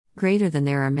greater than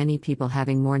there are many people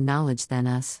having more knowledge than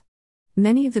us.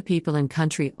 Many of the people in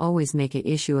country always make a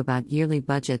issue about yearly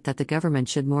budget that the government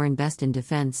should more invest in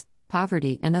defense,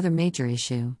 poverty and other major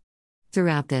issue.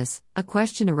 Throughout this, a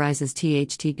question arises: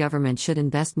 THT government should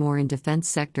invest more in defense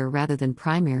sector rather than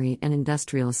primary and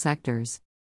industrial sectors.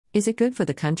 Is it good for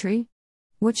the country?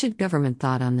 What should government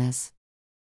thought on this?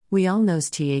 We all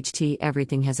knows THT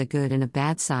everything has a good and a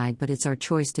bad side, but it's our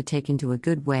choice to take into a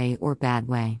good way or bad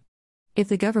way. If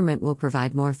the government will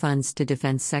provide more funds to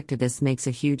defense sector, this makes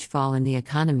a huge fall in the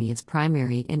economy. Its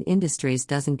primary and industries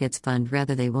doesn't gets fund,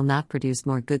 rather they will not produce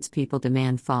more goods, people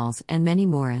demand falls and many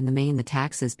more, and the main the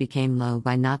taxes became low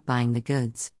by not buying the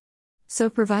goods. So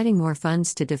providing more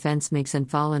funds to defense makes an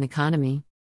fall in economy.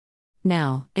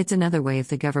 Now, it's another way if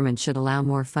the government should allow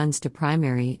more funds to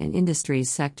primary and industries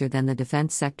sector, then the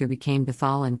defense sector became to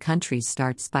fall and countries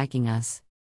start spiking us.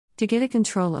 To get a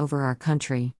control over our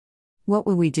country. What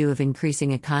will we do of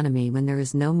increasing economy when there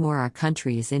is no more our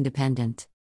country is independent?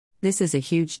 This is a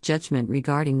huge judgment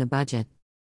regarding the budget.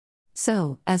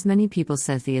 So, as many people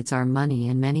says it's our money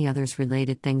and many others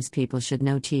related things, people should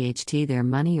know THT their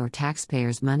money or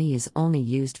taxpayers' money is only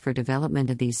used for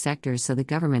development of these sectors, so the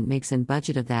government makes an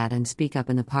budget of that and speak up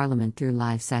in the parliament through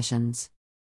live sessions.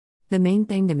 The main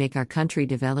thing to make our country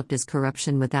developed is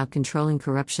corruption. Without controlling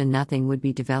corruption, nothing would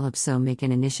be developed, so make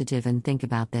an initiative and think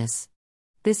about this.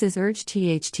 This is urge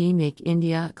THT make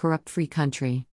India a corrupt-free country.